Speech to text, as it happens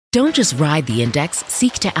Don't just ride the index,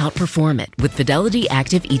 seek to outperform it with Fidelity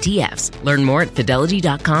Active ETFs. Learn more at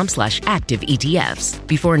fidelity.com/active ETFs.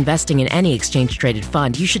 Before investing in any exchange-traded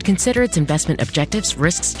fund, you should consider its investment objectives,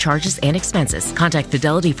 risks, charges, and expenses. Contact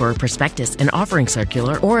Fidelity for a prospectus, an offering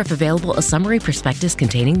circular, or if available, a summary prospectus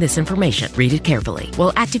containing this information. Read it carefully.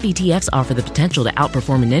 While active ETFs offer the potential to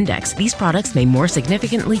outperform an index, these products may more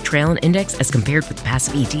significantly trail an index as compared with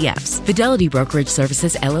passive ETFs. Fidelity Brokerage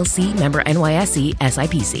Services, LLC, member NYSE,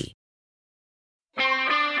 SIPC.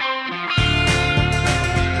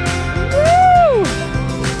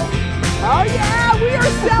 Oh yeah, we are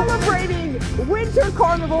celebrating Winter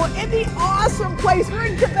Carnival in the awesome place. We're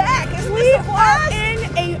in Quebec. We are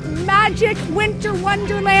in a magic winter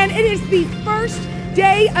wonderland. It is the first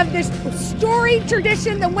day of this storied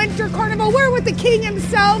tradition, the Winter Carnival. We're with the king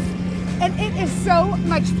himself, and it is so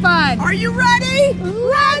much fun. Are you ready?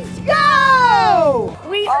 Let's go!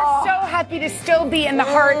 We are so happy to still be in the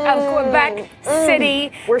heart of Quebec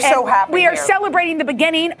City. We're so happy We are here. celebrating the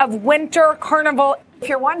beginning of Winter Carnival. If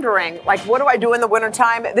you're wondering, like, what do I do in the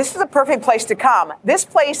wintertime? This is the perfect place to come. This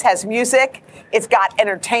place has music. It's got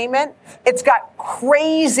entertainment. It's got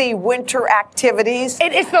crazy winter activities.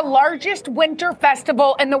 It is the largest winter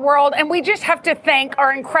festival in the world, and we just have to thank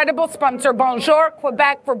our incredible sponsor, Bonjour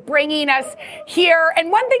Quebec, for bringing us here. And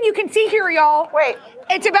one thing you can see here, y'all. Wait.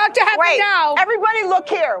 It's about to happen now. Everybody look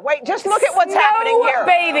here. Wait, just look at what's happening here.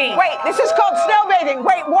 Snowbathing. Wait, this is called snowbathing.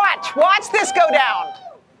 Wait, watch. Watch this go down.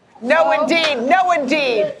 No, indeed. No,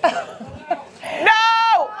 indeed. No!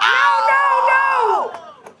 Oh! No!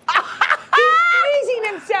 He's freezing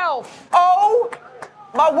himself. Oh,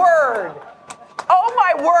 my word. Oh,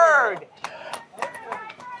 my word.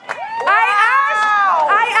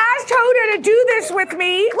 I asked Hoda to do this with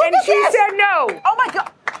me, and she said no. Oh, my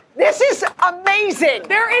God. This is amazing.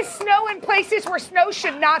 There is snow in places where snow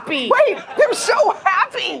should not be. Wait, they're so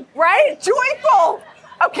happy. Right? Joyful.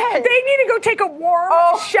 Okay. They need to go take a warm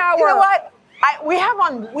shower. You know what? We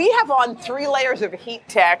have on 3 layers of heat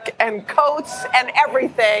tech and coats and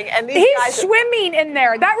everything. And these guys He's swimming in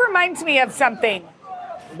there. That reminds me of something.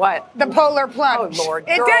 What? The polar plunge. Oh, Lord.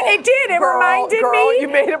 It Girl, did. It reminded me. You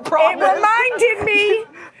made a promise. It reminded me.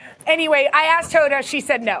 Anyway, I asked Hoda. She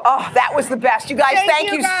said no. Oh, that was the best. You guys,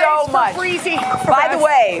 thank you guys so for much. freezing. By the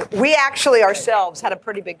way, we actually ourselves had a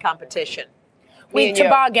pretty big competition. We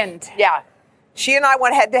tobogganed. Yeah. She and I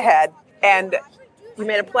went head to head, and you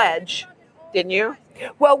made a pledge, didn't you?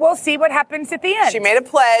 Well, we'll see what happens at the end. She made a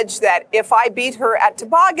pledge that if I beat her at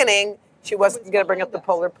tobogganing, she wasn't going to bring up the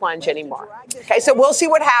polar plunge anymore. Okay, so we'll see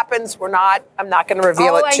what happens. I'm not going to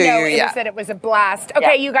reveal it to you All I know yet. is that it was a blast.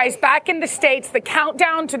 Okay, you guys, back in the States, the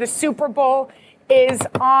countdown to the Super Bowl is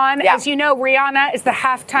on. Yeah. As you know, Rihanna is the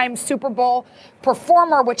halftime Super Bowl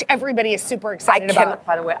performer, which everybody is super excited about.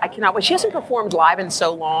 By the way, I cannot wait. She hasn't performed live in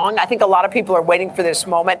so long. I think a lot of people are waiting for this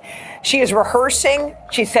moment. She is rehearsing.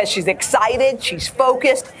 She says she's excited. She's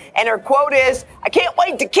focused. And her quote is, I can't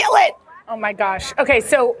wait to kill it. Oh, my gosh. Okay,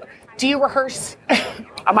 so do you rehearse?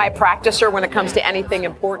 Am I a practicer when it comes to anything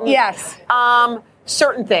important? Yes.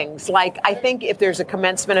 Certain things, like I think if there's a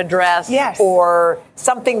commencement address Yes. or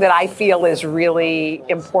something that I feel is really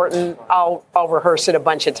important, I'll rehearse it a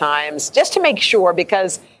bunch of times just to make sure,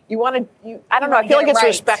 because you want to, I don't know, I feel like it's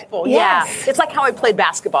respectful. Yes. Yeah. It's like how I played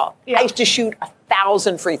basketball. Yeah. I used to shoot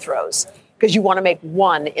 1,000 free throws because you want to make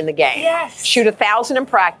one in the game. Yes. Shoot 1,000 in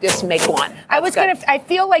practice, make one. I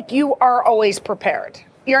feel like you are always prepared.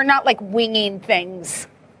 You're not like winging things.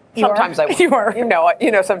 Sometimes I will. You are.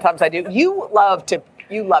 You know, sometimes I do. You love to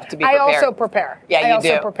be prepared. I also prepare. Yeah, you I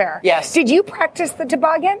also do. prepare. Yes. Did you practice the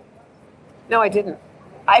toboggan? No, I didn't.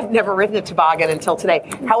 I've never ridden a toboggan until today.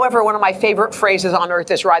 However, one of my favorite phrases on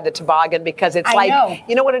earth is ride the toboggan, because it's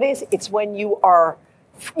you know what it is? It's when you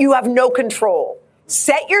have no control.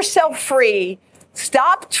 Set yourself free.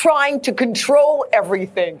 Stop trying to control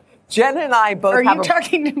everything. Jenna and I both Are you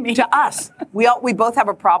talking to me? To us. We both have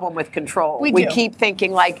a problem with control. We We do. keep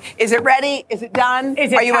thinking like, is it ready? Is it done?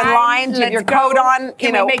 Is it Are you in time? line? Do you have Let's your go. coat on?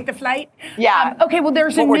 Can we make the flight? Yeah. Okay, well,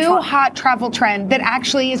 there's a What we're new trying- hot travel trend that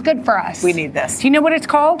actually is good for us. We need this. Do you know what it's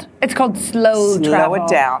called? It's called slow travel. Slow it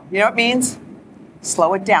down. You know what it means?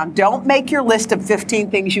 Slow it down. Don't make your list of 15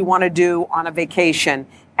 things you want to do on a vacation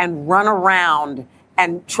and run around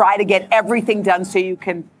and try to get everything done so you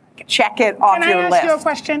can check it off Can your I ask list. you a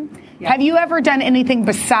question? Yeah. Have you ever done anything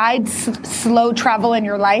besides slow travel in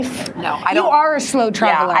your life? No, I don't. You are a slow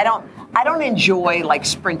traveler. Yeah, I don't enjoy like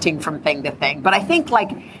sprinting from thing to thing. But I think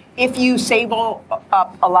like if you save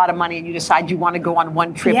up a lot of money and you decide you want to go on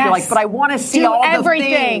one trip, Yes. you're like, but I want to see Do all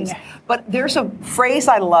everything. the things. But there's a phrase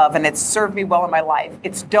I love, and it's served me well in my life.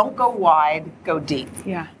 It's don't go wide, go deep.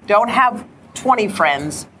 Yeah. Don't have 20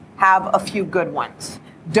 friends. have a few good ones.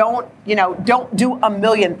 Don't do a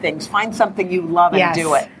million things. Find something you love and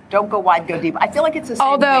do it. Don't go wide, go deep. I feel like it's the same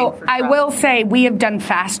Although thing for I will say we have done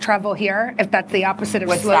fast travel here, if that's the opposite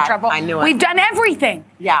of slow travel. I knew it. We've done everything.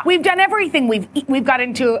 Yeah. We've done everything. We've got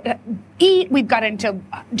into eat. We've got into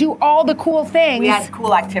do all the cool things. We had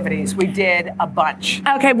cool activities. We did a bunch.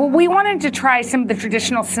 Okay, well, we wanted to try some of the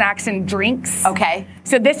traditional snacks and drinks. Okay.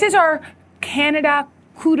 So this is our Canada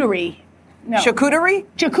Cootery. No. Charcuterie?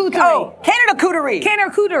 Charcuterie. Oh, Canada Cootery.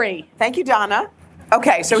 Canada Cootery. Thank you, Donna.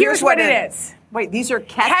 Okay, so here's what it is. Wait, these are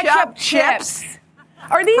ketchup chips.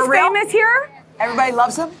 Are these For real? famous here? Everybody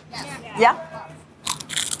loves them? Yeah?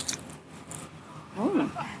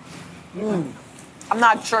 I'm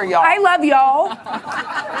not sure, y'all. I love y'all.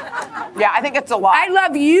 Yeah, I think it's a lot. I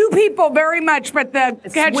love you people very much, but the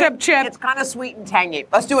ketchup chip. It's kind of sweet and tangy.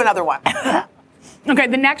 Let's do another one. Okay,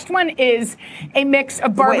 the next one is a mix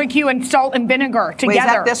of barbecue and salt and vinegar together. Wait, is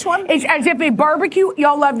that this one? It's as if a barbecue.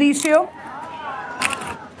 Y'all love these too?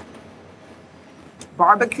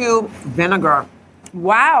 Barbecue vinegar.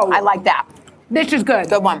 Wow. I like that. This is good.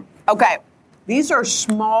 Good one. Okay. These are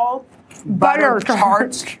small butter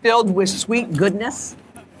tarts filled with sweet goodness.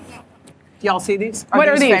 Do y'all see these? What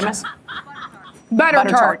are these? Famous? Butter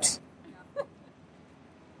tarts.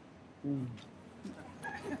 You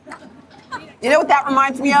know what that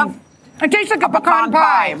reminds me of? It tastes like a pecan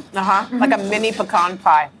pie. Like a mini pecan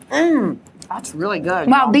pie. That's really good.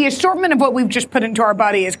 Wow, the assortment of what we've just put into our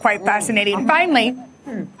body is quite fascinating. And finally,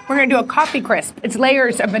 we're going to do a coffee crisp. It's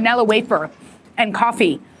layers of vanilla wafer and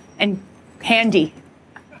coffee and candy.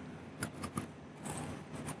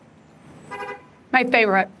 My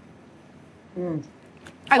favorite.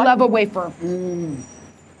 I love a wafer. Do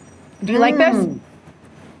you like this?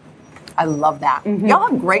 I love that. Y'all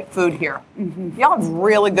have great food here. Y'all have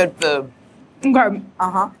really good food. Okay.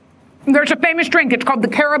 There's a famous drink. It's called the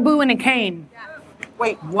Caribou in a Cane.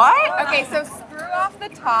 Wait, what? Okay, so screw off the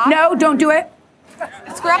top. No, don't do it.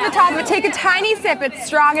 Screw off the top, but take a tiny sip. It's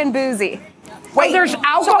strong and boozy. Wait, there's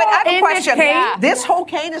alcohol so wait, I have a in question. this cane? This whole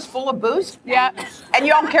cane is full of booze? Yeah. And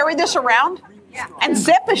y'all carry this around? Yeah. And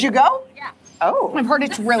sip as you go? Yeah. Oh. I've heard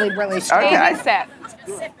it's really, really strong. Okay. Baby sip.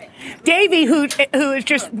 Davey, who is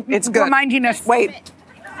just It's good. reminding us. Wait.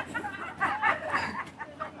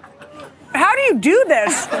 How do you do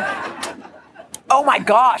this? Oh my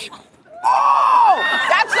gosh. Oh,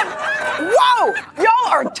 that's whoa!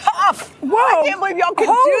 Y'all are tough. Whoa! I can't believe y'all can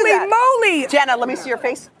do that. Holy moly! Jenna, let me see your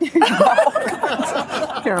face.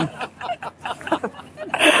 Here.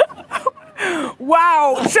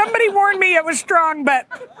 Wow! Somebody warned me it was strong, but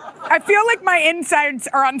I feel like my insides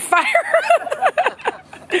are on fire.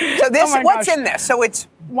 So this, Oh my what's gosh. in this? So it's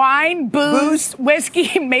Wine, booze,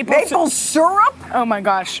 whiskey, maple syrup. Oh my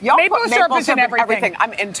gosh! Y'all Maple put syrup is in everything.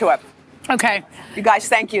 I'm into it. Okay. You guys,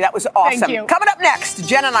 thank you. That was awesome. Thank you. Coming up next,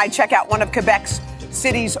 Jenna and I check out one of Quebec's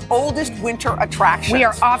city's oldest winter attractions. We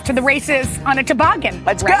are off to the races on a toboggan.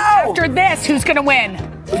 Let's right go. After this, who's going to win?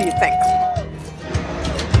 Who do you think?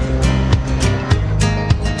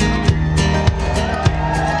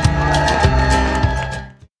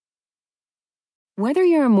 Whether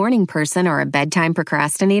you're a morning person or a bedtime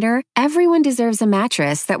procrastinator, everyone deserves a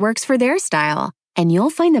mattress that works for their style. And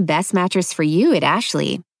you'll find the best mattress for you at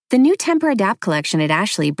Ashley. The new Temper-Adapt collection at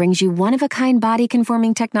Ashley brings you one-of-a-kind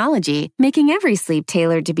body-conforming technology, making every sleep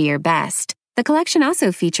tailored to be your best. The collection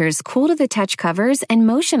also features cool-to-the-touch covers and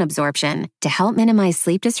motion absorption to help minimize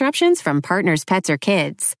sleep disruptions from partners, pets, or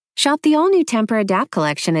kids. Shop the all-new Temper-Adapt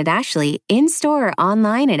collection at Ashley, in-store or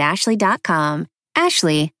online at ashley.com.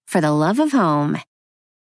 Ashley, for the love of home.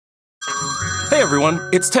 Hey everyone,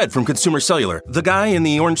 it's Ted from Consumer Cellular, the guy in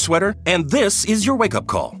the orange sweater, and this is your wake-up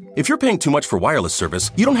call. If you're paying too much for wireless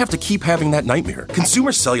service, you don't have to keep having that nightmare.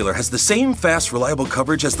 Consumer Cellular has the same fast, reliable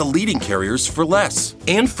coverage as the leading carriers for less.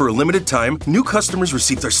 And for a limited time, new customers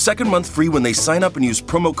receive their second month free when they sign up and use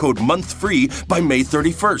promo code MONTHFREE by May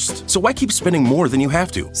 31st. So why keep spending more than you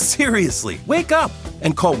have to? Seriously, wake up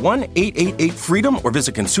and call 1-888-FREEDOM or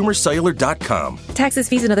visit consumercellular.com. Taxes,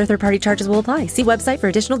 fees, and other third-party charges will apply. See website for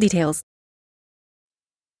additional details.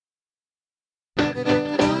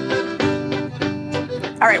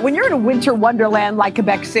 All right, when you're in a winter wonderland like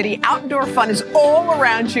Quebec City, outdoor fun is all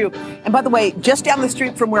around you. And by the way, just down the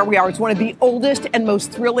street from where we are is one of the oldest and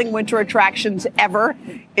most thrilling winter attractions ever.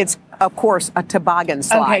 It's, of course, a toboggan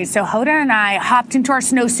slide. Okay, so Hoda and I hopped into our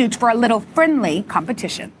snowsuits for a little friendly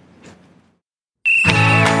competition.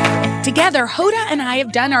 Together, Hoda and I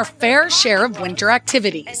have done our fair share of winter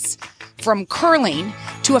activities. From curling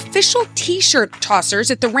to official t-shirt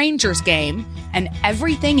tossers at the Rangers game and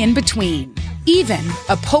everything in between. even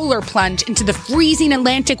a polar plunge into the freezing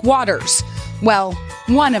Atlantic waters. Well,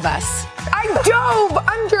 one of us. I dove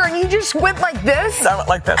under and you just went like this? I went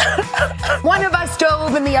like this. One of us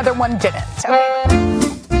dove and the other one didn't.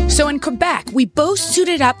 Okay. So in Quebec, we both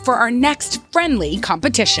suited up for our next friendly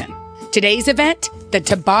competition. Today's event, the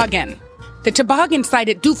Toboggan. The Toboggan site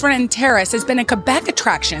at Dufresne Terrace has been a Quebec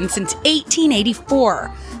attraction since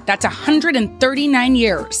 1884. That's 139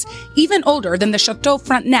 years, even older than the Chateau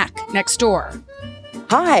Frontenac next door.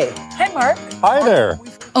 Hi. Hey, Mark. Hi there.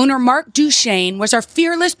 Owner Mark Duchesne was our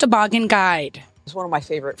fearless toboggan guide. It's one of my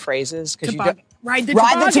favorite phrases because Ride the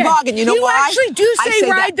ride the toboggan. You know why? You actually do say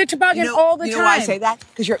ride that. the toboggan all the time. You know why I say that?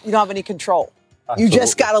 Because you don't have any control. Absolutely. You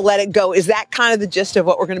just got to let it go. Is that kind of the gist of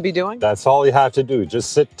what we're going to be doing? That's all you have to do.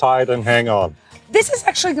 Just sit tight and hang on. This is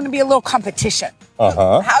actually going to be a little competition.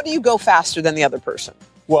 How do you go faster than the other person?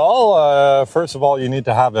 Well, first of all, you need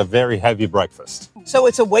to have a very heavy breakfast. So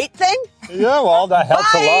it's a weight thing? Yeah, well, that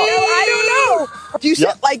helps a lot. I don't know. Do you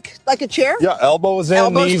sit like a chair? Yeah, elbows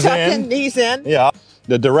in, knees tucked in. Knees in. Yeah.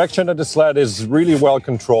 The direction of the sled is really well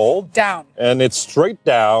controlled. Down. And it's straight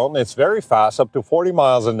down. It's very fast, up to 40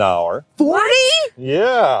 miles an hour. 40?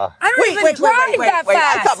 Yeah. I don't even drive that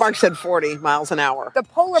fast. I thought Mark said 40 miles an hour. The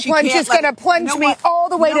polar plunge is going to plunge me all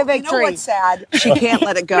the way to victory. You know what's sad? She can't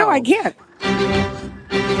let it go. No, I can't.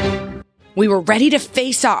 We were ready to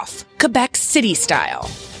face off, Quebec City style.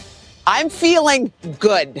 I'm feeling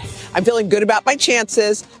good. I'm feeling good about my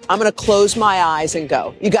chances. I'm going to close my eyes and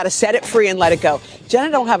go. You got to set it free and let it go. Jenna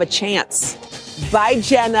don't have a chance. Bye,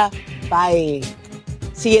 Jenna. Bye.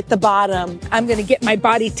 See you at the bottom. I'm going to get my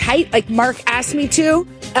body tight like Mark asked me to.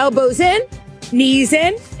 Elbows in, knees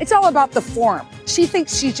in. It's all about the form. She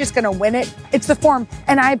thinks she's just going to win it. It's the form.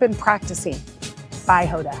 And I've been practicing. Bye,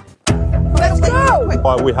 Hoda. Let's go.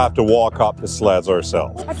 But we have to walk up the sleds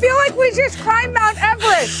ourselves. I feel like we just climbed Mount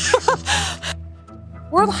Everest.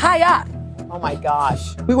 We're high up. Oh my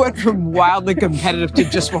gosh. We went from wildly competitive to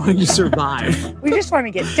just wanting to survive. We just want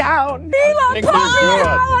to get down. I think you're good.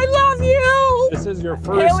 I love you. This is your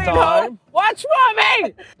first time. Watch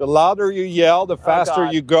mommy. The louder you yell, the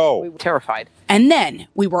faster you go. We were terrified. And then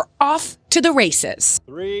we were off to the races.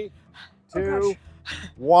 3, 2,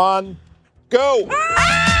 1, go.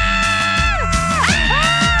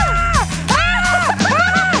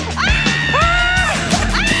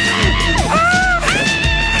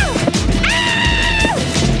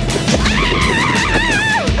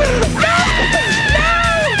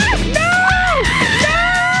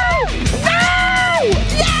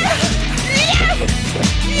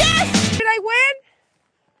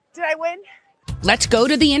 Did I win? Let's go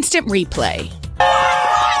to the instant replay.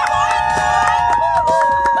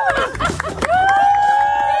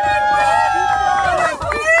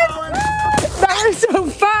 That was so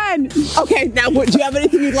fun. Okay, now do you have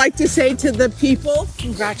anything you'd like to say to the people?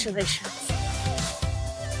 Congratulations.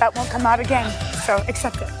 That won't come out again, so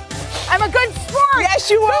accept it. I'm a good sport.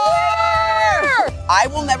 Yes, you are. I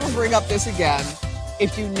will never bring up this again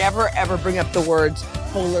if you never, ever bring up the words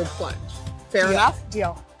polar plunge. Fair enough?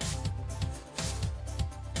 Deal.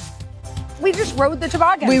 We just rode the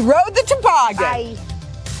toboggan. We rode the toboggan. Bye.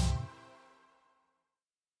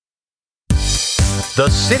 The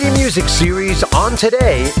City Music Series on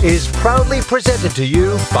Today is proudly presented to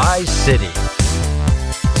you by City.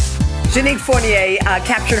 Jeanick Fournier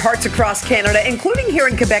captured hearts across Canada, including here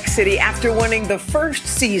in Quebec City, after winning the first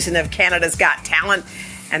season of Canada's Got Talent.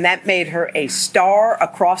 And that made her a star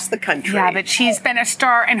across the country. Yeah, but she's been a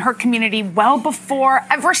star in her community well before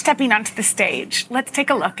ever stepping onto the stage. Let's take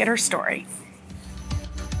a look at her story.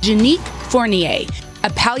 Jeanick Fournier, a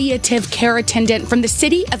palliative care attendant from the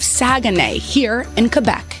city of Saguenay here in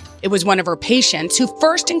Quebec. It was one of her patients who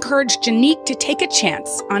first encouraged Jeanick to take a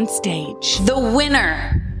chance on stage. The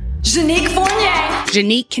winner, Jeanick Fournier.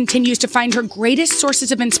 Jeanick continues to find her greatest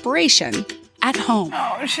sources of inspiration at home.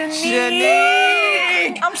 Oh, Jeanick.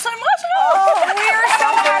 I'm so emotional. Oh, we're so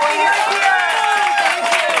happy you're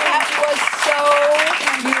That here. was so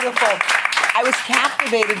beautiful. I was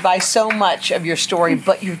captivated by so much of your story,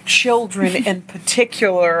 but your children in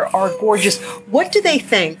particular are gorgeous. What do they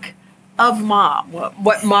think of Mom?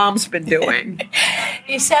 What Mom's been doing?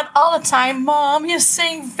 He said all the time, Mom, you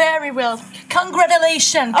sing very well.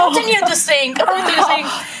 Congratulations. Continue to sing. Continue to sing.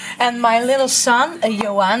 And my little son,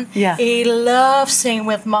 Johan, he loves singing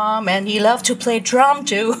with Mom, and he loves to play drum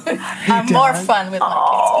too. I'm more fun with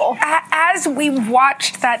my kids. As we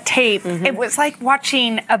watched that tape, it was like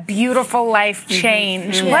watching a beautiful life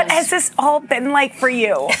change. What has this all been like for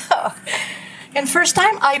you? And first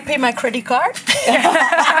time, I pay my credit card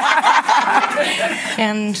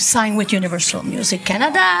and sign with Universal Music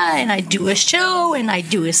Canada, and I do a show, and I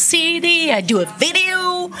do a CD, I do a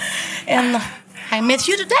video, and I met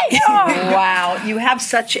you today. Wow, you have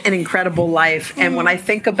such an incredible life. And when I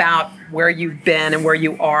think about where you've been and where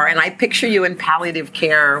you are, and I picture you in palliative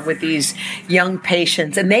care with these young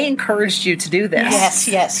patients, and they encouraged you to do this.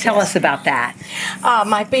 Yes. Tell us about that.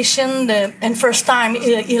 My patient, and first time,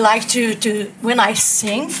 he liked to when I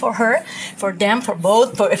sing for her, for them, for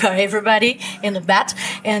both, for everybody in the bat,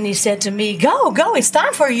 and he said to me, go, it's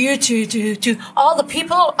time for you to all the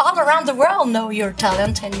people all around the world know your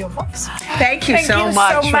talent and your voice. Thank you so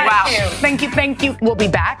much. Wow. Thank you. We'll be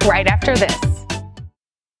back right after this.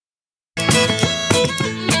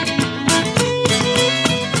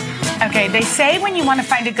 Okay, they say when you want to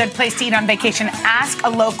find a good place to eat on vacation, ask a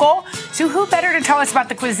local. So who better to tell us about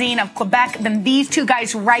the cuisine of Quebec than these two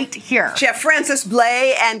guys right here? Chef Francis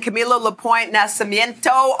Blay and Camilo Lapointe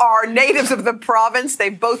Nascimento are natives of the province.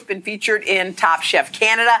 They've both been featured in Top Chef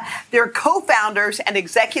Canada. They're co-founders and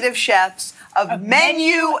executive chefs of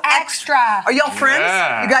Menu Extra. Are y'all friends?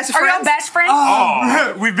 Yeah. You guys are friends? Are y'all best friends?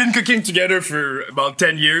 Oh, we've been cooking together for about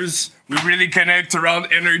 10 years. We really connect around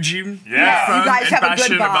energy. Yeah. Fun You guys and have a good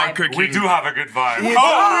passion vibe. about cooking. We do have a good vibe.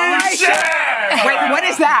 Holy shit! Wait, what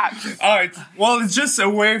is that? It's just a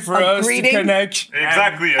way for us greeting? to connect.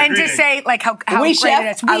 Exactly. And to say like how We great chef?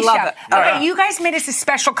 it is. I love it. Okay, Yeah. you guys made us a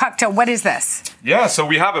special cocktail. What is this? Yeah, so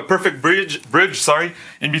we have a perfect bridge,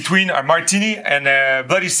 in between a martini and a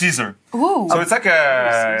Bloody Caesar. Ooh. So it's like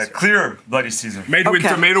a clear Bloody Caesar. Made with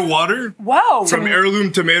tomato water. Whoa. From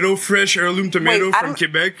heirloom tomato, fresh heirloom tomato Wait, I from don't-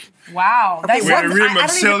 Quebec. Wow. That's With a rim of I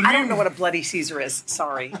celery. don't know what a Bloody Caesar is.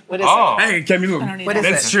 Sorry. What is Oh. it? Hey, Camilo, What is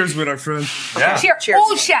let's it? cheers with our friend. Yeah. Cheers. Cheers.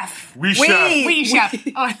 Old chef. We chef. We chef.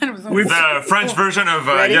 Oh, I thought it was With The French version of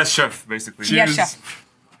Ready? Yes Chef, basically. Yes, chef.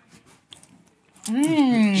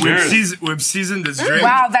 We've seasoned this drink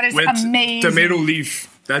Wow, that is with amazing. tomato leaf.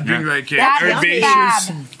 That brings like That is herbaceous.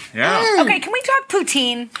 fab. Yeah. Okay, can we talk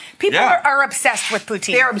poutine? People Yeah. are obsessed with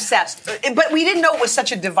poutine. They're obsessed. But we didn't know it was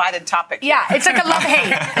such a divided topic. Yeah, it's like a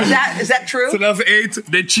love-hate. Is that true? So love 8,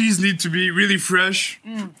 the cheese needs to be really fresh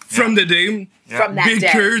from the day. From that Big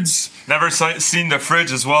day. curds. Never seen the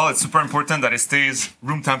fridge as well. It's super important that it stays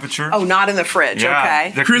room temperature. Oh, not in the fridge. Yeah.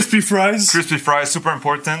 Okay. The Crispy fries. crispy fries, super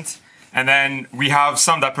important. And then we have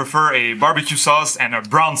some that prefer a barbecue sauce and a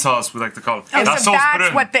brown sauce, we like to call it. Oh, so sauce that's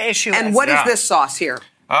brune. what the issue is. And what is Yeah. this sauce here?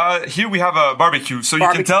 Here we have a barbecue. So you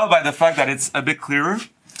can tell by the fact that it's a bit clearer.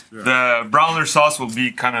 The browner sauce will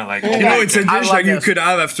be kind of like... You know, it's a I dish love like you this. could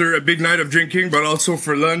have after a big night of drinking, but also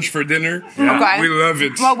for lunch, for dinner. Okay. We love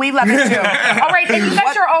it. Well, we love it too. All right, and you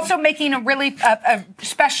guys are also making a really a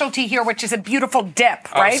specialty here, which is a beautiful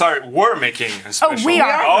dip, right? I'm sorry, we're making a special... we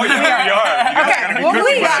are. Oh, yeah, we are. You guys Okay, gotta be well, good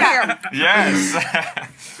we with got that. here.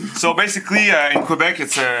 Yes. So basically, in Quebec,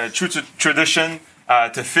 it's a true tradition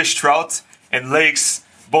to fish trout in lakes.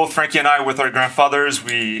 Both Frankie and I, with our grandfathers,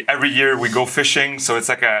 every year we go fishing. So it's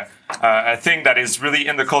like a thing that is really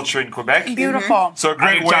in the culture in Quebec. Beautiful. So a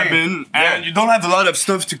great At a way. cabin, and you don't have a lot of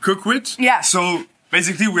stuff to cook with. Yeah. So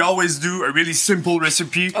basically, we always do a really simple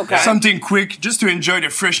recipe, Okay. something quick, just to enjoy the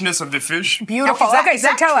freshness of the fish. Beautiful. Is that- Okay, is so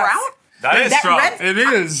that tell trout? us. That is That trout. red- It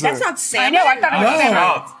is. That's not I salmon. know, I thought it was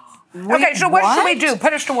No. salmon. Okay, so what should we do?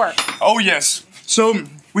 Put us to work. Oh yes. So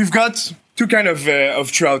we've got two kind of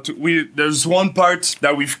trout. There's one part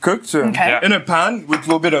that we've cooked Okay. in a pan with a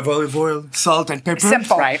little bit of olive oil, salt, and pepper.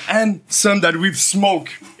 Simple. Right. And some that we've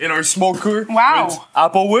smoked in our smoker. Wow. With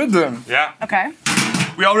applewood. Yeah. Okay.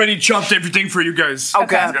 We already chopped everything for you guys.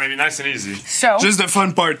 Okay. It's going to be nice and easy. So, Just the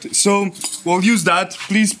fun part. So we'll use that.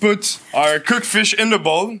 Please put our cooked fish in the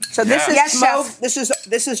bowl. So this is Yes, smoked. chef.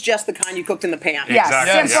 This is just the kind you cooked in the pan. yes,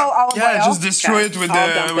 Exactly. simple olive oil. Yeah, just destroy it with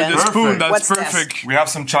I'll dump the with it. the spoon. Perfect. That's What's this? perfect. We have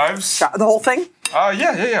some chives. The whole thing?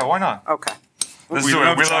 Yeah, why not? Okay. Let's We do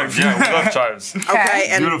love it. chives. We love chives. Okay.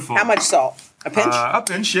 And Beautiful. how much salt? A pinch? A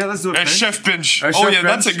pinch, yeah, let's do a A pinch. chef pinch. A Oh chef yeah,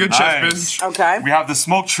 that's a pinch. good chef Nice. pinch. Okay. We have the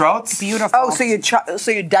smoked trout. Beautiful. Oh,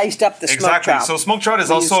 so you diced up the smoked Exactly. trout. So smoked trout is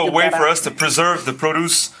You also a scoop way that for out. us to preserve the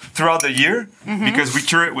produce throughout the year because we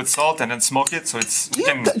cure it with salt and then smoke it. So it's Do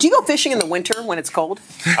you go fishing in the winter when it's cold?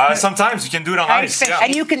 sometimes you can do it on Ice ice. fishing. Yeah.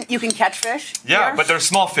 And you can catch fish? Yeah, here? but they're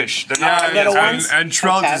small fish. They're Yeah, not little and, ones? and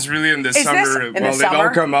trout Okay. is really in the this summer. in the Well, they summer?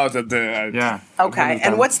 all come out at the Yeah. Okay.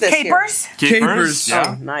 And what's this here? Capers? capers. Yeah.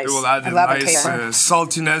 Oh, nice. It will add a love a nice caper.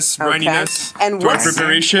 saltiness, Okay. brininess And to our what's-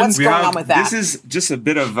 preparation. what's going on with that? This is just a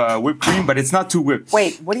bit of whipped cream, but it's not too whipped.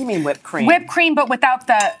 Wait, what do you mean whipped cream? Whipped cream, but without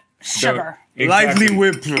the Sugar. Lively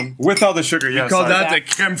whip. Without the sugar, yes. We call that a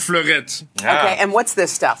crème fleurette. Yeah. Okay, and what's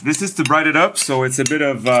this stuff? This is to brighten it up, so it's a bit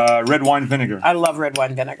of red wine vinegar. I love red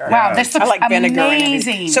wine vinegar. Wow, this looks I like vinegar and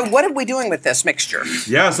amazing. everything. So what are we doing with this mixture?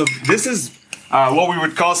 Yeah, so this is what we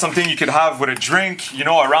would call something you could have with a drink,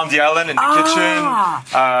 around the island in the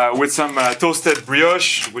kitchen, with some toasted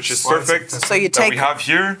brioche, which is perfect. So you that take we have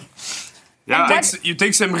here. Yeah, You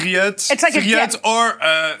take some rillettes. It's like rillettes or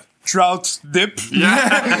trout dip.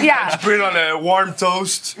 Yeah. You put it on a warm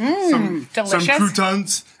toast. Some delicious.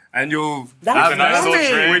 croutons. And you'll That's have that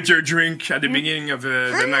nice drink. with your drink at the beginning of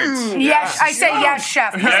the night. Yes, I say yes,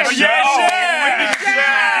 chef.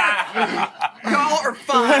 Y'all are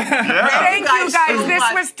fun. Thank you guys. This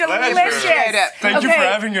was delicious. Thank you for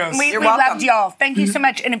having us. We welcome. loved y'all. Thank you so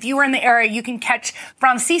much. And if you were in the area, you can catch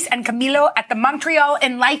Francis and Camilo at the Montreal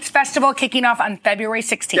in Lights Festival kicking off on February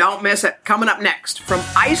 16th. Don't miss it. Coming up next, from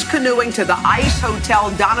ice canoeing to the Ice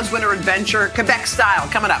Hotel, Donna's Winter Adventure, Quebec style,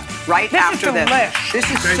 coming up right after this.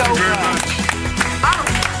 This is Thank you very much.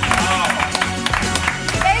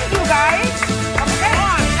 Thank you, guys.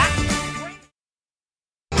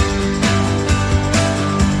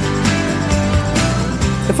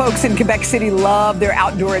 The folks in Quebec City love their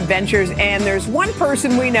outdoor adventures, and there's one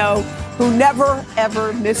person we know who never,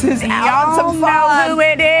 ever misses out on some fun. Know who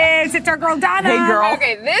it is. It's our girl, Donna. Hey, girl.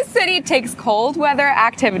 Okay, this city takes cold weather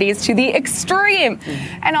activities to the extreme.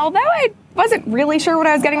 And although I wasn't really sure what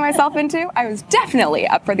I was getting myself into, I was definitely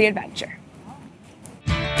up for the adventure.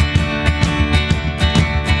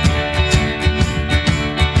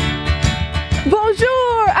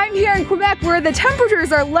 Bonjour! I'm here in Quebec where the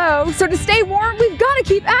temperatures are low, so to stay warm, we've got to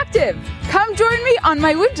keep active. Come join me on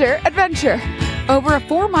my winter adventure. Over a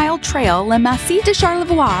 4-mile trail, Le Massif de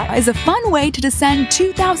Charlevoix is a fun way to descend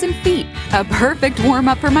 2,000 feet. A perfect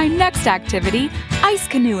warm-up for my next activity, ice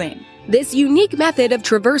canoeing. This unique method of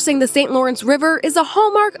traversing the St. Lawrence River is a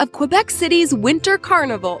hallmark of Quebec City's Winter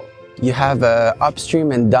Carnival. You have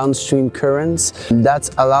upstream and downstream currents. That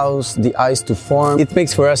allows the ice to form. It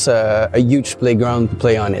makes for us a huge playground to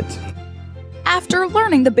play on it. After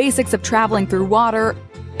learning the basics of traveling through water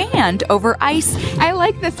and over ice, I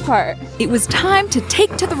like this part. it was time to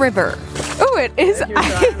take to the river. Oh, it is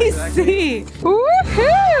icy.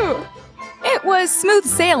 Woohoo! It was smooth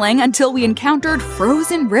sailing until we encountered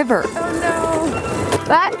frozen river. Oh no,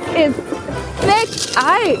 that is thick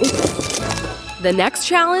ice. The next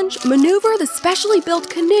challenge, maneuver the specially built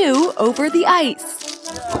canoe over the ice.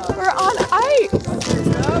 We're on ice.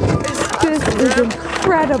 This is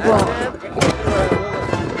incredible.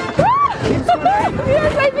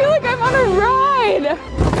 Yes, I feel like I'm on a ride.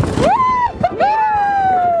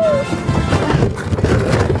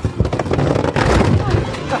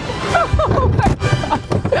 Oh my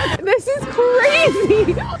God. This is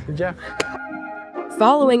crazy. Good job.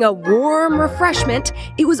 Following a warm refreshment,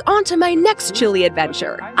 it was on to my next chilly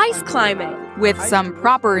adventure, ice climbing. With some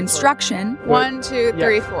proper instruction, 1, 2,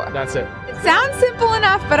 3, 4. That's it. It sounds simple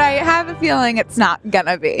enough, but I have a feeling it's not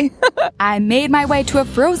gonna be. I made my way to a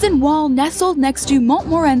frozen wall nestled next to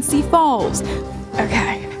Montmorency Falls.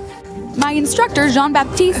 Okay. My instructor,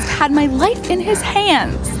 Jean-Baptiste, had my life in his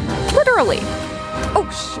hands. Literally. Oh,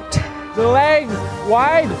 shoot. The legs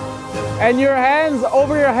wide and your hands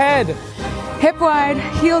over your head. Hip wide,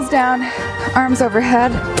 heels down, arms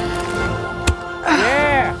overhead.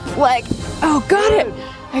 Yeah. Leg. Oh, got it.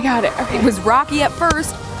 I got it. Okay. It was rocky at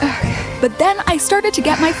first, but then I started to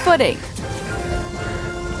get my footing.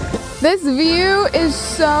 This view is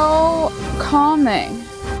so calming.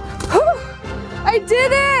 Whew. I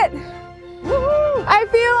did it! Woo-hoo. I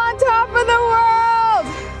feel on top of the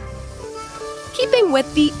world! Keeping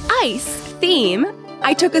with the ice theme,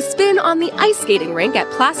 I took a spin on the ice skating rink at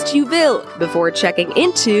Place Juville before checking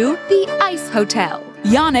into the Ice Hotel.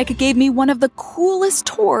 Jeanick gave me one of the coolest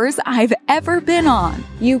tours I've ever been on.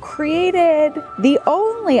 You created the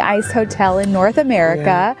only ice hotel in North America.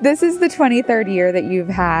 Yeah. This is the 23rd year that you've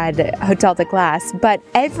had Hotel de Glace, but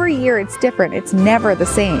every year it's different. It's never the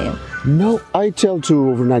same. No, I tell to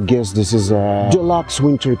overnight guests this is a deluxe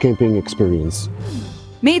winter camping experience.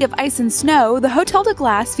 Made of ice and snow, the Hotel de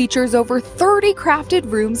Glace features over 30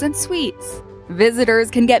 crafted rooms and suites.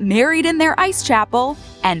 Visitors can get married in their ice chapel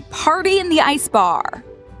and party in the ice bar.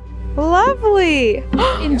 Lovely!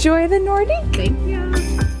 Enjoy the Nordic. Thank you.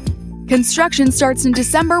 Construction starts in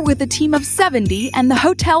December with a team of 70, and the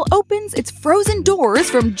hotel opens its frozen doors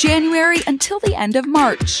from January until the end of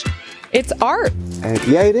March. It's art.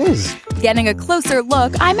 Yeah, it is. Getting a closer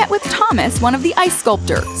look, I met with Thomas, one of the ice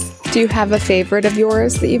sculptors. Do you have a favorite of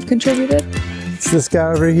yours that you've contributed? It's this guy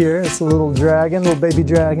over here. It's a little dragon, little baby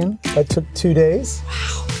dragon. That took 2 days.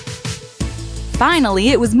 Wow. Finally,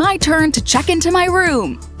 it was my turn to check into my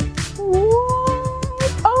room.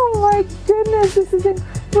 What? Oh my goodness, this is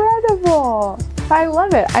incredible. I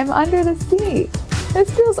love it. I'm under the sea. This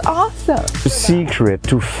feels awesome. The secret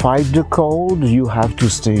to fight the cold, you have to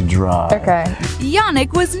stay dry. Okay.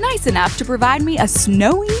 Jeanick was nice enough to provide me a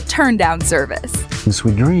snowy turn-down service.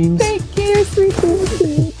 Sweet dreams. Thank you,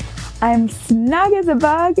 sweet. I'm snug as a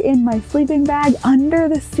bug in my sleeping bag under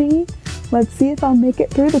the sea. Let's see if I'll make it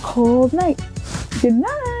through the cold night. Good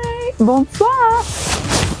night. Bonsoir.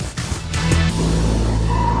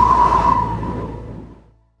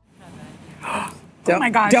 Oh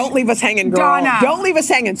my gosh. Don't leave us hanging, girl. Donna. Don't leave us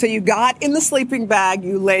hanging. So you got in the sleeping bag,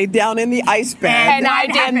 you laid down in the ice bed. And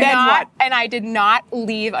I did not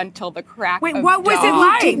leave until the crack Wait, of what was it dawn.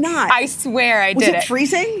 like? You did not. I swear I Was did it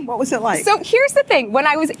freezing? What was it like? So here's the thing. When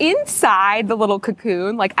I was inside the little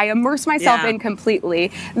cocoon, like I immersed myself Yeah. in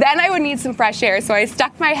completely, then I would need some fresh air. So I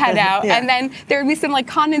stuck my head out Yeah. and then there would be some like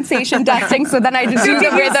condensation dusting. So then I just do the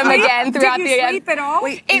Did you rhythm sleep? again throughout Did the you sleep at all?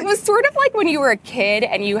 It was sort of like when you were a kid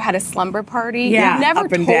and you had a slumber party. Yeah, You never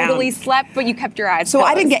up and totally down. slept, but you kept your eyes So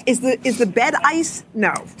closed. I didn't get, is the bed ice?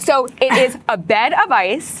 No. So it is a bed of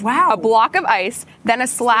ice, a block of ice, then a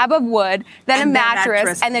slab of wood, then And a then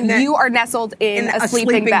mattress, and then then you are nestled in a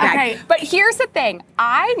sleeping bag. Okay. But here's the thing.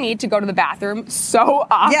 I need to go to the bathroom so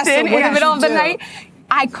often Yeah, so in what the did middle you of the do? night.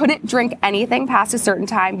 I couldn't drink anything past a certain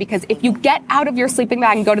time because if you get out of your sleeping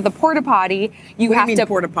bag and go to the porta potty, you have to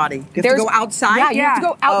porta potty? You have to there's- go outside? Yeah, you have to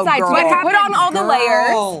go outside. Oh, so you have to girl. put on all the Girl.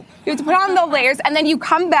 layers. You have to put on the layers, and then you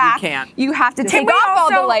come back. You can't. You have to Can take we off all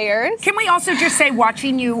the also- layers. Can we also just say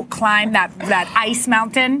watching you climb that ice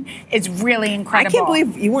mountain is really I incredible. can't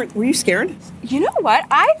believe you were you scared? You know what?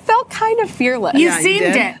 I felt kind of fearless. You Yeah, you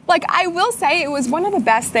seemed did. it. Like, I will say it was one of the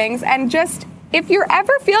best things. And just, if you're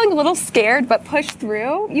ever feeling a little scared but push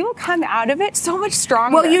through, you will come out of it so much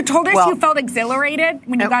stronger. Well, you told us Well- you felt exhilarated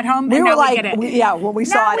when you got home. We and were now like, we get it. when we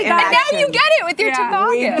saw it in And action. now you get it with your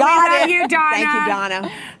toboggan. We got love it. you, Donna. Thank you,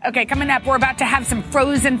 Donna. Okay, coming up, we're about to have some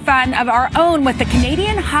frozen fun of our own with the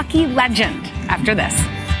Canadian hockey legend after this.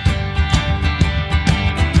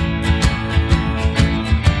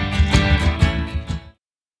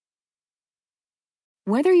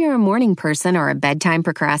 Whether you're a morning person or a bedtime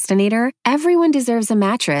procrastinator, everyone deserves a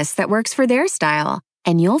mattress that works for their style.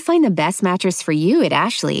 And you'll find the best mattress for you at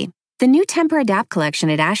Ashley. The new Temper-Adapt collection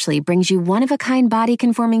at Ashley brings you one-of-a-kind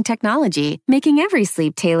body-conforming technology, making every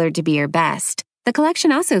sleep tailored to be your best. The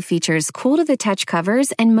collection also features cool-to-the-touch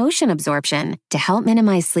covers and motion absorption to help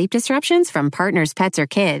minimize sleep disruptions from partners, pets, or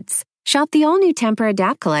kids. Shop the all-new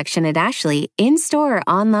Temper-Adapt collection at Ashley, in-store or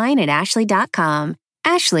online at ashley.com.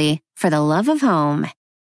 Ashley, for the love of home.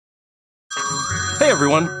 Hey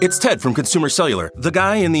everyone, it's Ted from Consumer Cellular, the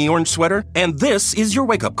guy in the orange sweater, and this is your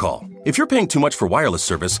wake-up call. If you're paying too much for wireless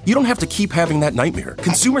service, you don't have to keep having that nightmare.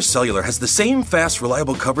 Consumer Cellular has the same fast,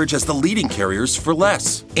 reliable coverage as the leading carriers for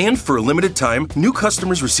less. And for a limited time, new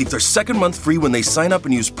customers receive their second month free when they sign up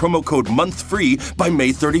and use promo code MONTHFREE by May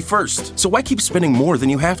 31st. So why keep spending more than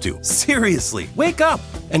you have to? Seriously, wake up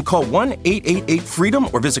and call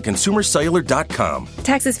 1-888-FREEDOM or visit consumercellular.com.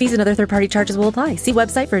 Taxes, fees, and other third-party charges will apply. See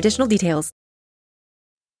website for additional details.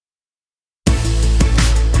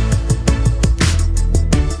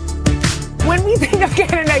 When we think of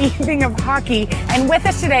Canada, you think of hockey. And with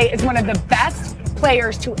us today is one of the best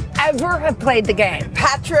players to ever have played the game.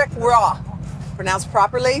 Patrick Roy. Pronounced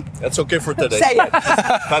properly? That's okay for today. Say it.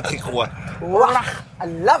 Patrick Roy. Roy. I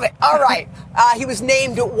love it. All right. He was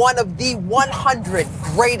named one of the 100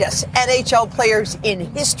 greatest NHL players in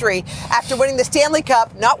history after winning the Stanley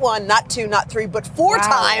Cup, not one, not two, not three, but four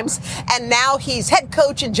times. And now he's head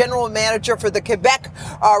coach and general manager for the Quebec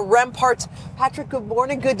Remparts. Patrick, good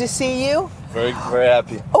morning. Good to see you. Very, very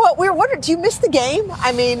happy. Oh, well, we were wondering, do you miss the game?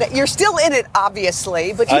 I mean, you're still in it,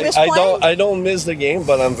 obviously, but do you miss playing? I don't miss the game,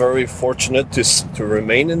 but I'm very fortunate to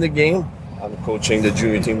remain in the game. I'm coaching the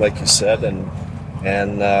junior team, like you said, and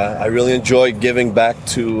I really enjoy giving back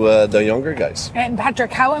to the younger guys. And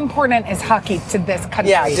Patrick, how important is hockey to this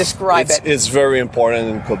country? Yeah, describe it. It's very important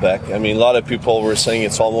in Quebec. I mean, a lot of people were saying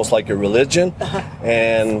it's almost like a religion,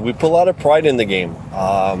 and we put a lot of pride in the game.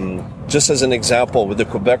 Just as an example, with the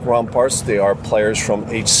Quebec Remparts, they are players from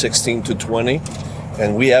age 16 to 20.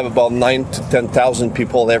 And we have about 9,000 to 10,000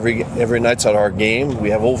 people every night at our game. We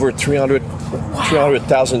have over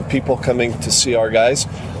 300,000 people coming to see our guys.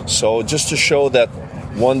 So just to show that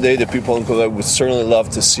one day the people in Quebec would certainly love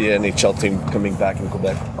to see an NHL team coming back in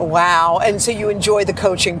Quebec. Wow. And so you enjoy the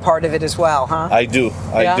coaching part of it as well, huh? I do.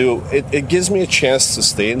 Yeah? I do. It gives me a chance to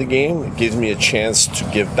stay in the game. It gives me a chance to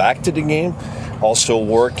give back to the game. Also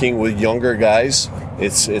working with younger guys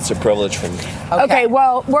it's a privilege for me. Okay,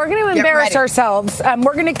 well, we're going to embarrass ready. ourselves.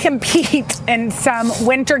 We're going to compete in some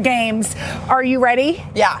winter games. Are you ready?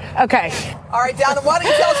 Yeah. Okay. All right, Donna, why don't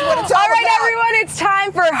you tell us what it's all All right, about? everyone, it's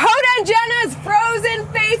time for Hoda and Jenna's Frozen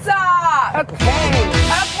Face-Off.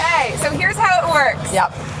 Okay, so here's how it works.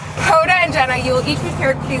 Yep. Hoda and Jenna, you will each be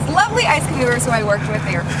paired with these lovely ice canoers who I worked with.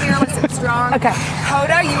 They are fearless and strong. Okay.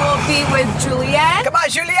 Hoda, you will be with Julienne. Come on,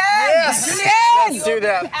 Julienne! Yes! Julienne! Let's do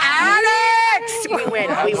that. Alex! We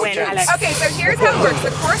win, Alex. Okay, so here's how it works.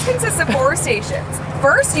 The course consists of 4 stations.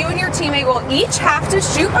 First, you and your teammate will each have to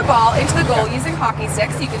shoot a ball into the goal using hockey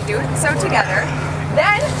sticks. You can do it so together.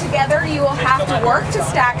 Then, together, you will have to work to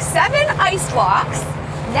stack 7 ice blocks.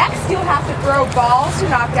 Next, you'll have to throw balls to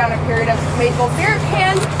knock down a period of maple syrup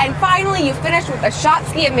cans. And finally, you finish with a shot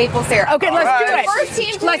ski of maple syrup. Okay, let's do it. The first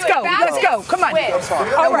team to Let's do go. it Let's fastest go. Come on. wins.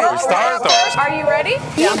 All right. Are you ready?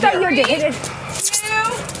 You thought you were Three, hit it. 2,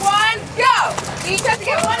 1, go! Each have to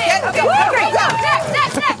get one in. Okay, go.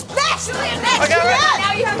 Next. Julian, next. Okay, Julian.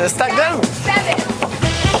 Now you have to Let's stack them. 7.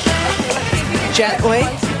 Gently.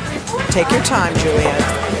 Take your time, Julienne.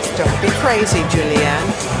 Don't be crazy, Julienne.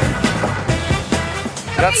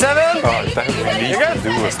 Got 7? You're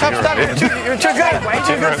good? Stop. You're too good.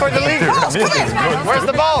 Too good for the league. Where's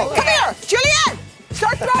the ball? Come here, Julienne!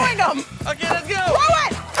 Start throwing them! Okay, let's go. Throw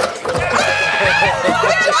it!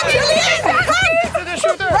 Good job, Julienne!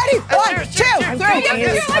 Ready? 1, 2, 3.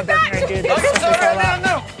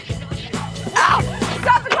 No.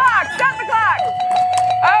 Stop the clock.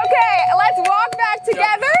 Okay, let's walk back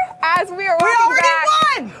together as we are walking back.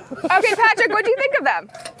 We already won! Okay, Patrick, what do you think of them?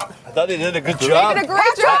 I thought they did a good job. They did a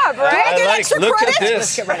great job, right? Look at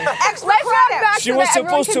this. Extra Let's walk credit. back She to was that.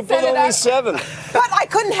 Everyone supposed to can put set it only up. 7. But I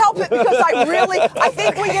couldn't help it because I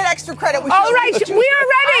think we get extra credit. All right, we are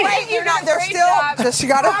ready. Wait, you're not. They're still. Just you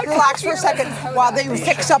gotta relax for a second while they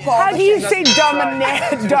fix up all. How do you say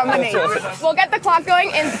dominate? We'll get the clock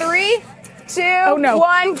going in 3, 2, Oh, no.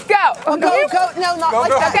 1, go. Go. No, not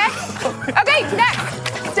like that. Okay, next.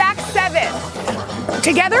 Stack 7.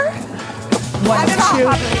 Together? 1,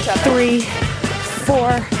 2, 3,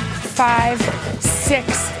 4, 5,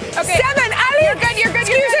 6, Okay. 7. Ali, You're good.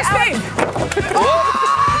 Excuse us, Alex. babe.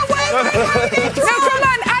 Wait. No, come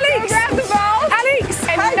on, Alex. Grab the ball Alex.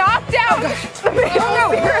 and knock down. No.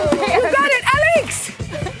 You got it, Alex.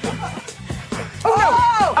 Oh, no.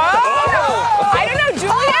 Oh! I don't know,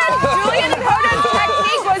 Julian and Hoda's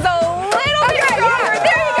technique was a little bit stronger.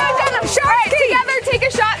 There you go, Jenna. All right, together, take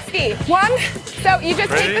a shot ski. 1. So you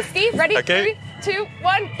just take the ski. Ready? Okay. 3, 2,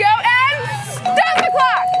 1, go, and stop the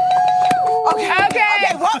clock.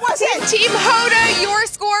 Okay. What was it? Team Hoda, your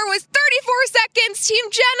score was 34 seconds. Team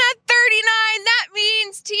Jenna, 39. That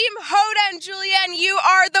means Team Hoda and Julienne, you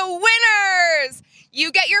are the winners.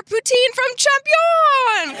 You get your poutine from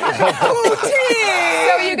Champion. Poutine.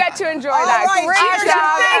 So you get to enjoy that. right, Great cheers.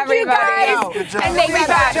 job, Thank you, everybody. guys. job. And we'll be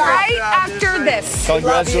back right after this.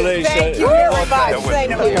 Congratulations. Thank you very much.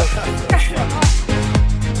 Thank you.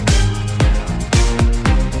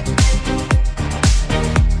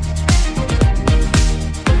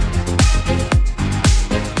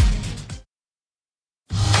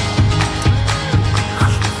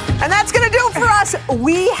 And that's going to do it for us.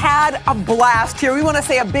 We had a blast here. We want to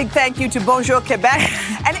say a big thank you to Bonjour Quebec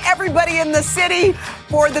and everybody in the city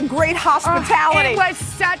for the great hospitality. It was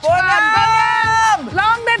such Bonham! fun.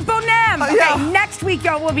 Long live Bonham. Okay, next week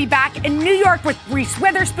we'll be back in New York with Reese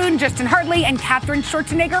Witherspoon, Justin Hartley, and Catherine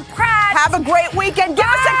Schwarzenegger-Pratt. Have a great weekend. Give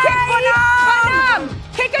us a kick, Bonham! Bonham!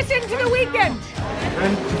 Kick us into the weekend.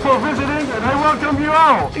 And for visiting, and I welcome you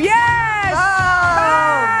all. Yes.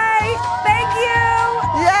 Bye. Thank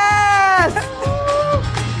you. Yes.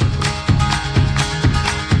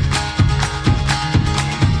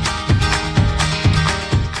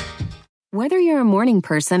 Whether you're a morning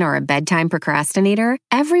person or a bedtime procrastinator,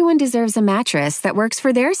 everyone deserves a mattress that works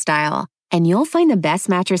for their style. And you'll find the best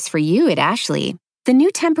mattress for you at Ashley. The new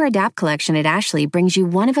Tempur-Adapt collection at Ashley brings you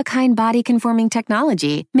one-of-a-kind body-conforming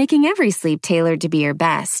technology, making every sleep tailored to be your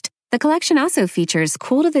best. The collection also features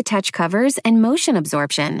cool-to-the-touch covers and motion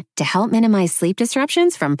absorption to help minimize sleep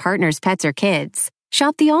disruptions from partners, pets, or kids.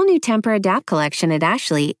 Shop the all-new Tempur-Adapt collection at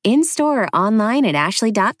Ashley, in-store or online at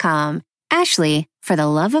ashley.com. Ashley, for the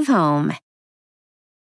love of home.